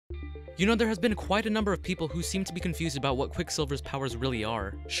You know, there has been quite a number of people who seem to be confused about what Quicksilver's powers really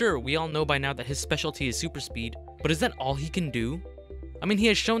are. Sure, we all know by now that his specialty is super speed, but is that all he can do? I mean, he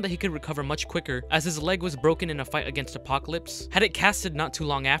has shown that he could recover much quicker, as his leg was broken in a fight against Apocalypse, had it casted not too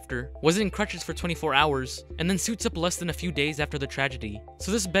long after, was in crutches for 24 hours, and then suits up less than a few days after the tragedy.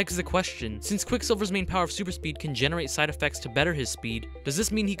 So this begs the question, since Quicksilver's main power of super speed can generate side effects to better his speed, does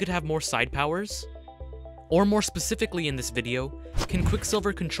this mean he could have more side powers? Or more specifically in this video, can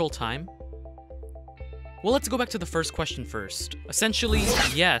Quicksilver control time? Well, let's go back to the first question first. Essentially,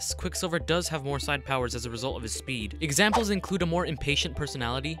 yes, Quicksilver does have more side powers as a result of his speed. Examples include a more impatient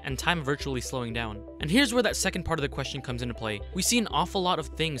personality and time virtually slowing down. And here's where that second part of the question comes into play. We see an awful lot of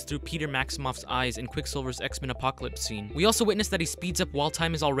things through Peter Maximoff's eyes in Quicksilver's X-Men Apocalypse scene. We also witness that he speeds up while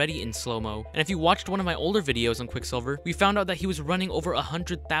time is already in slow-mo. And if you watched one of my older videos on Quicksilver, we found out that he was running over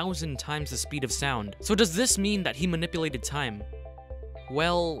 100,000 times the speed of sound. So does this mean that he manipulated time?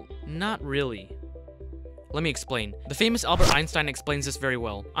 Well, not really. Let me explain. The famous Albert Einstein explains this very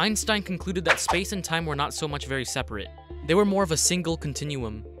well. Einstein concluded that space and time were not so much very separate. They were more of a single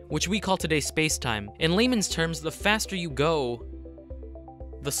continuum, which we call today space-time. In layman's terms, the faster you go,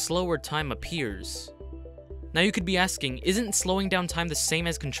 the slower time appears. Now you could be asking, isn't slowing down time the same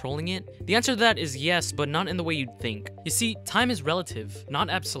as controlling it? The answer to that is yes, but not in the way you'd think. You see, time is relative, not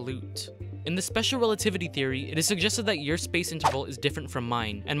absolute. In the special relativity theory, it is suggested that your space interval is different from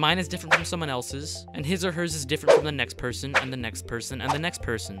mine, and mine is different from someone else's, and his or hers is different from the next person, and the next person, and the next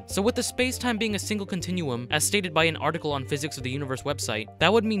person. So with the space-time being a single continuum, as stated by an article on Physics of the Universe website,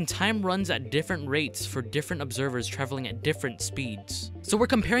 that would mean time runs at different rates for different observers traveling at different speeds. So we're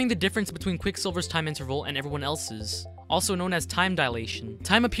comparing the difference between Quicksilver's time interval and everyone else's, also known as time dilation.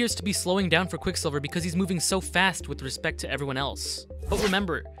 Time appears to be slowing down for Quicksilver because he's moving so fast with respect to everyone else. But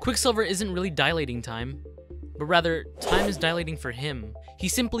remember, Quicksilver isn't really dilating time, but rather, time is dilating for him. He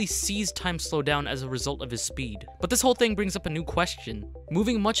simply sees time slow down as a result of his speed. But this whole thing brings up a new question.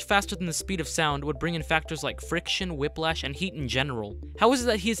 Moving much faster than the speed of sound would bring in factors like friction, whiplash, and heat in general. How is it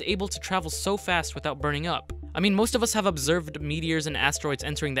that he is able to travel so fast without burning up? I mean, most of us have observed meteors and asteroids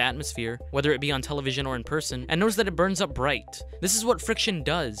entering the atmosphere, whether it be on television or in person, and notice that it burns up bright. This is what friction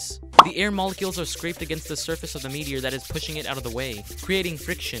does. The air molecules are scraped against the surface of the meteor that is pushing it out of the way, creating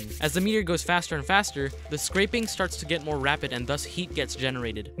friction. As the meteor goes faster and faster, the scraping starts to get more rapid and thus heat gets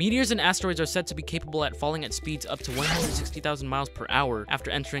generated. Meteors and asteroids are said to be capable at falling at speeds up to 160,000 miles per hour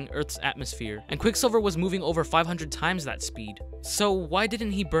after entering Earth's atmosphere, and Quicksilver was moving over 500 times that speed. So why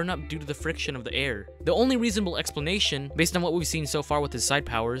didn't he burn up due to the friction of the air? The only reasonable explanation, based on what we've seen so far with his side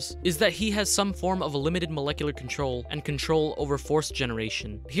powers, is that he has some form of a limited molecular control and control over force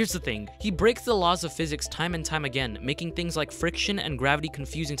generation. Here's the thing, he breaks the laws of physics time and time again, making things like friction and gravity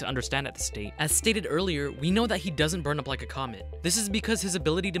confusing to understand at the state. As stated earlier, we know that he doesn't burn up like a comet. This is because his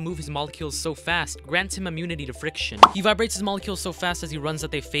ability to move his molecules so fast grants him immunity to friction. He vibrates his molecules so fast as he runs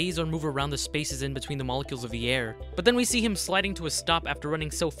that they phase or move around the spaces in between the molecules of the air. But then we see him sliding to a stop after running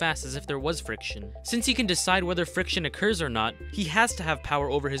so fast as if there was friction. Since he can decide whether friction occurs or not, he has to have power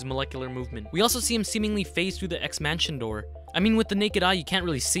over his molecular movement. We also see him seemingly phase through the X-Mansion door. I mean, with the naked eye you can't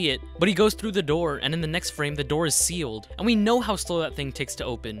really see it, but he goes through the door and in the next frame the door is sealed, and we know how slow that thing takes to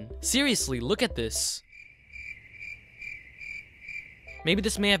open. Seriously, look at this. Maybe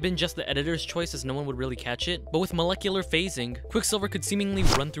this may have been just the editor's choice as no one would really catch it, but with molecular phasing, Quicksilver could seemingly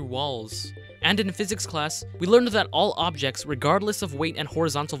run through walls. And in physics class, we learned that all objects, regardless of weight and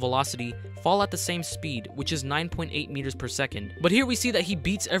horizontal velocity, fall at the same speed, which is 9.8 meters per second. But here we see that he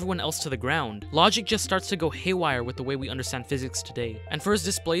beats everyone else to the ground. Logic just starts to go haywire with the way we understand physics today. And for his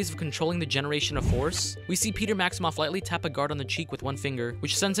displays of controlling the generation of force, we see Peter Maximoff lightly tap a guard on the cheek with one finger,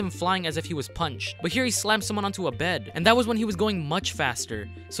 which sends him flying as if he was punched. But here he slams someone onto a bed, and that was when he was going much faster,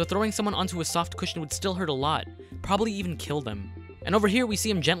 so throwing someone onto a soft cushion would still hurt a lot, probably even kill them. And over here we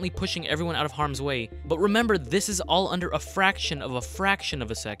see him gently pushing everyone out of harm's way, but remember this is all under a fraction of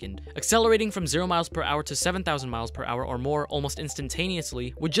a second. Accelerating from 0 miles per hour to 7,000 miles per hour or more almost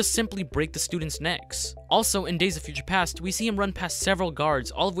instantaneously would just simply break the students' necks. Also, in Days of Future Past, we see him run past several guards,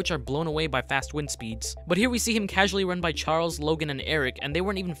 all of which are blown away by fast wind speeds. But here we see him casually run by Charles, Logan, and Eric, and they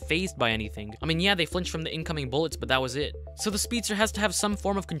weren't even fazed by anything. I mean, yeah, they flinched from the incoming bullets, but that was it. So the speedster has to have some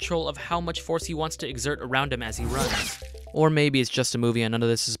form of control of how much force he wants to exert around him as he runs. Or maybe it's just a movie and none of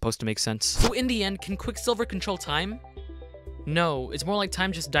this is supposed to make sense. So in the end, can Quicksilver control time? No, it's more like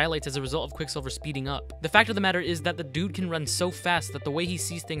time just dilates as a result of Quicksilver speeding up. The fact of the matter is that the dude can run so fast that the way he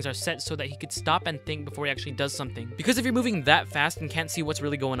sees things are set so that he could stop and think before he actually does something. Because if you're moving that fast and can't see what's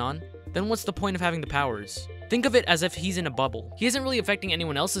really going on, then what's the point of having the powers? Think of it as if he's in a bubble. He isn't really affecting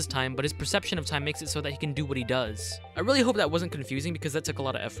anyone else's time, but his perception of time makes it so that he can do what he does. I really hope that wasn't confusing because that took a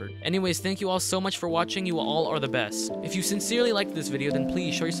lot of effort. Anyways, thank you all so much for watching. You all are the best. If you sincerely liked this video, then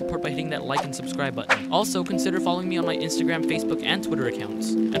please show your support by hitting that like and subscribe button. Also, consider following me on my Instagram, Facebook, and Twitter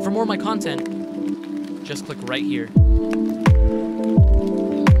accounts. And for more of my content, just click right here.